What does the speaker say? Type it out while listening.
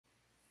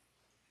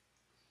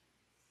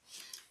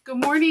Good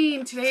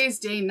morning. Today is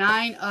day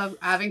 9 of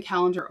Advent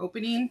Calendar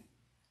opening.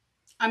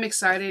 I'm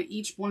excited.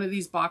 Each one of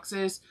these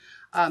boxes,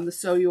 the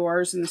Sew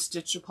Yours and the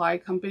Stitch Supply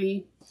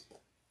Company,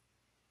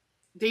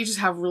 they just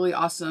have really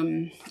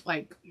awesome,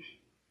 like,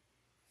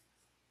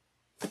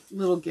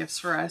 little gifts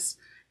for us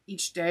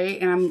each day.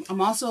 And I'm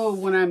also,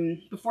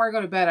 before I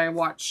go to bed, I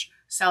watch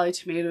Sally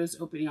Tomatoes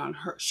opening on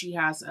her. She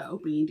has an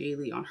opening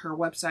daily on her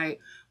website.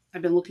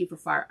 I've been looking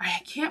for I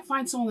can't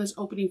find someone that's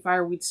opening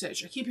Fireweed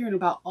Stitch. I keep hearing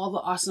about all the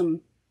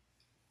awesome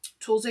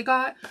tools they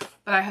got,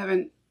 but I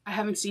haven't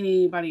seen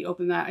anybody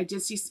open that.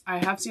 I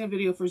have seen a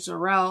video for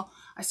Zorel.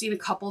 I've seen a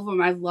couple of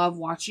them. I love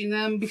watching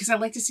them because I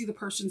like to see the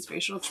person's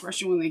facial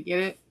expression when they get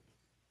it.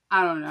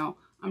 I don't know.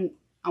 I'm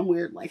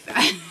weird like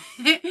that.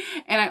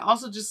 And I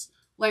also just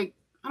like,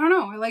 I don't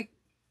know,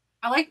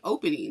 I like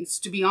openings,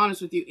 to be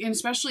honest with you, and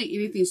especially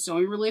anything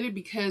sewing related,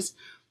 because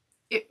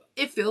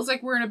it feels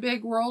like we're in a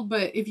big world,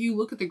 but if you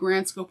look at the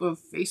grand scope of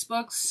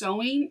Facebook,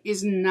 sewing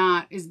is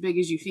not as big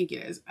as you think it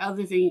is.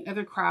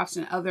 Other crafts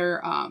and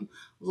other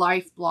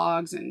life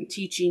blogs and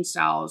teaching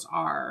styles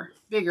are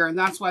bigger, and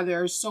that's why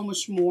there's so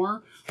much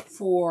more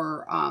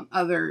for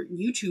other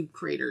YouTube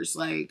creators,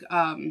 like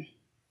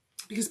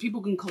because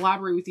people can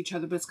collaborate with each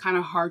other, but it's kind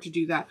of hard to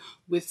do that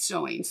with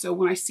sewing. So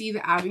when I see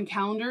the advent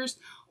calendars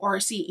or I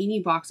see any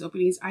box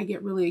openings, I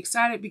get really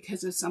excited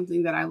because it's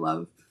something that I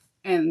love,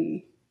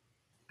 and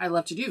I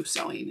love to do,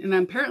 sewing. And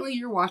apparently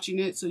you're watching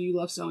it, so you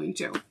love sewing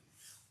too.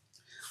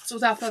 So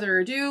without further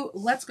ado,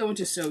 let's go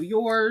into Sew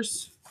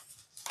Yours.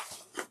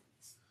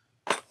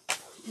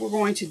 We're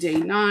going to day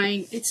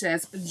 9. It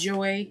says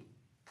Joy.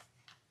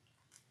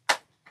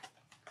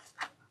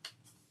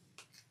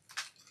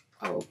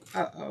 Oh,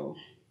 uh-oh.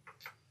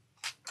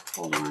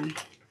 Hold on.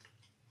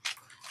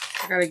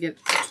 I gotta get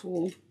the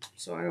tool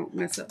so I don't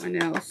mess up my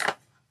nails.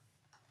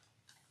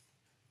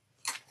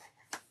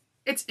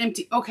 It's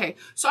empty. Okay,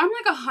 so I'm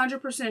like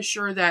 100%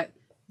 sure that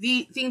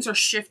the things are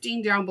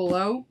shifting down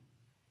below.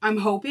 I'm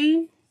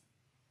hoping.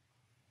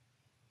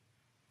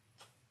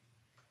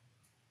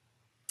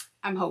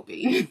 All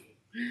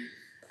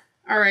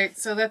right,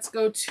 so let's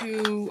go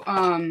to,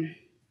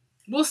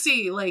 we'll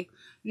see, like,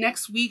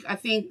 next week, I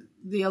think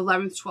the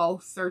 11th,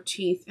 12th,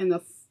 13th, and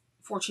the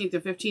 14th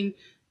and 15th,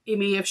 it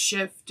may have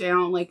shifted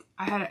down. Like,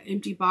 I had an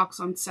empty box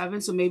on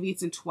 7, so maybe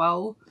it's in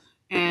 12,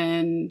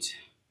 and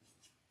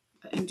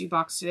an empty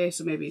box today,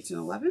 so maybe it's in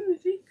 11, I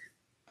think.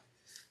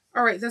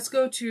 All right, let's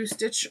go to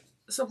Stitch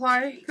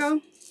Supply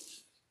Co.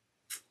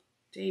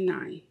 Day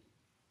 9.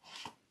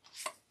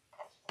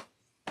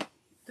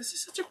 This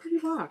is such a pretty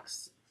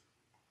box.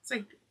 It's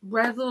like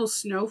red little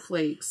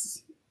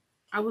snowflakes.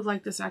 I would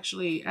like this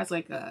actually as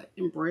like a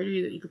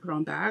embroidery that you could put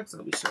on bags.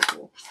 That would be so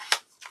cool.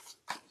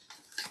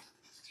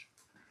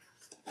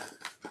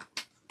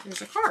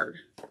 There's a card.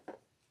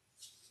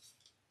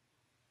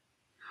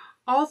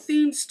 All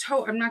themes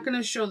tote. I'm not going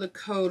to show the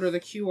code or the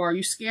QR.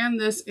 You scan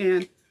this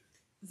and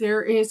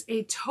there is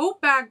a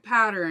tote bag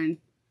pattern.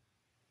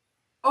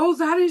 Oh,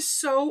 that is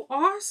so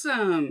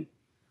awesome.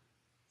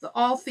 The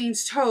All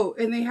Things tote.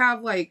 And they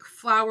have like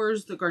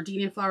flowers, the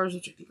gardenia flowers,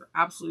 which I think are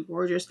absolutely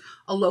gorgeous.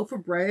 A loaf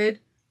of bread.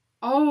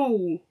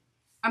 Oh,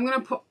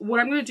 what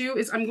I'm going to do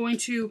is I'm going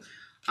to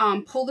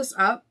pull this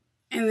up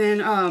and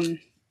then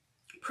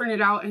print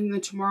it out, and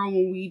then tomorrow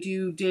when we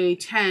do day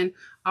 10,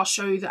 I'll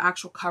show you the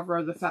actual cover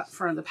of the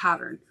front of the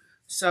pattern.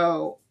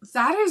 So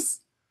that's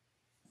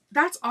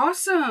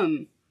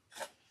awesome.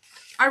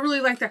 I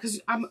really like that because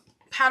I'm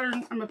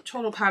a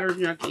total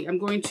pattern junkie. I'm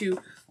going to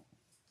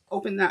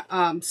open that,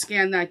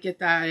 scan that, get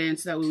that in,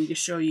 so that way we can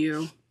show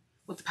you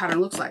what the pattern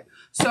looks like.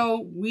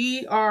 So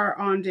we are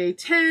on day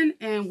 10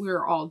 and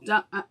we're all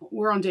done.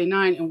 We're on day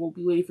 9 and we'll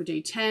be waiting for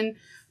day 10.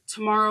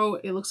 Tomorrow,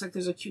 it looks like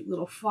there's a cute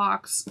little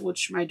fox,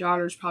 which my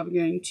daughter's probably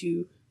going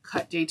to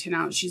cut day 10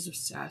 out. She's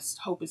obsessed.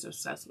 Hope is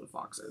obsessed with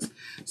foxes.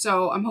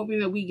 So I'm hoping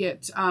that we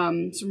get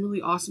some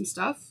really awesome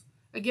stuff.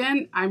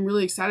 Again, I'm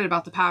really excited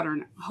about the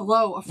pattern.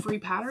 Hello, a free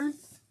pattern?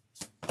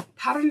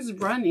 Patterns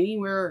run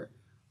anywhere.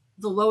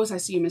 The lowest I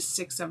see them is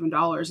 $6,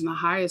 $7, and the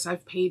highest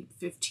I've paid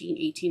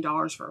 $15,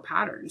 $18 for a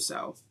pattern.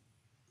 So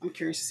I'm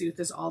curious to see what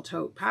this all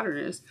tote pattern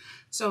is.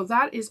 So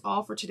that is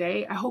all for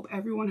today. I hope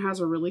everyone has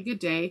a really good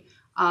day.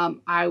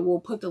 I will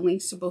put the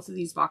links to both of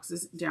these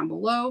boxes down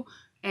below.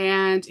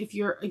 And if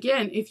you're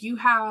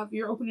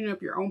opening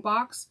up your own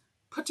box,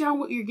 put down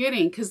what you're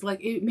getting, because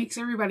like it makes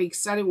everybody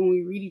excited when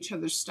we read each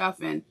other's stuff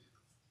and,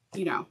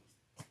 you know,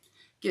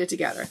 get it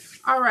together.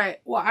 All right.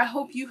 Well, I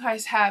hope you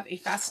guys have a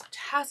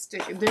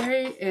fantastic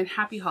day and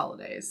happy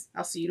holidays.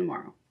 I'll see you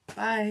tomorrow.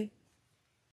 Bye.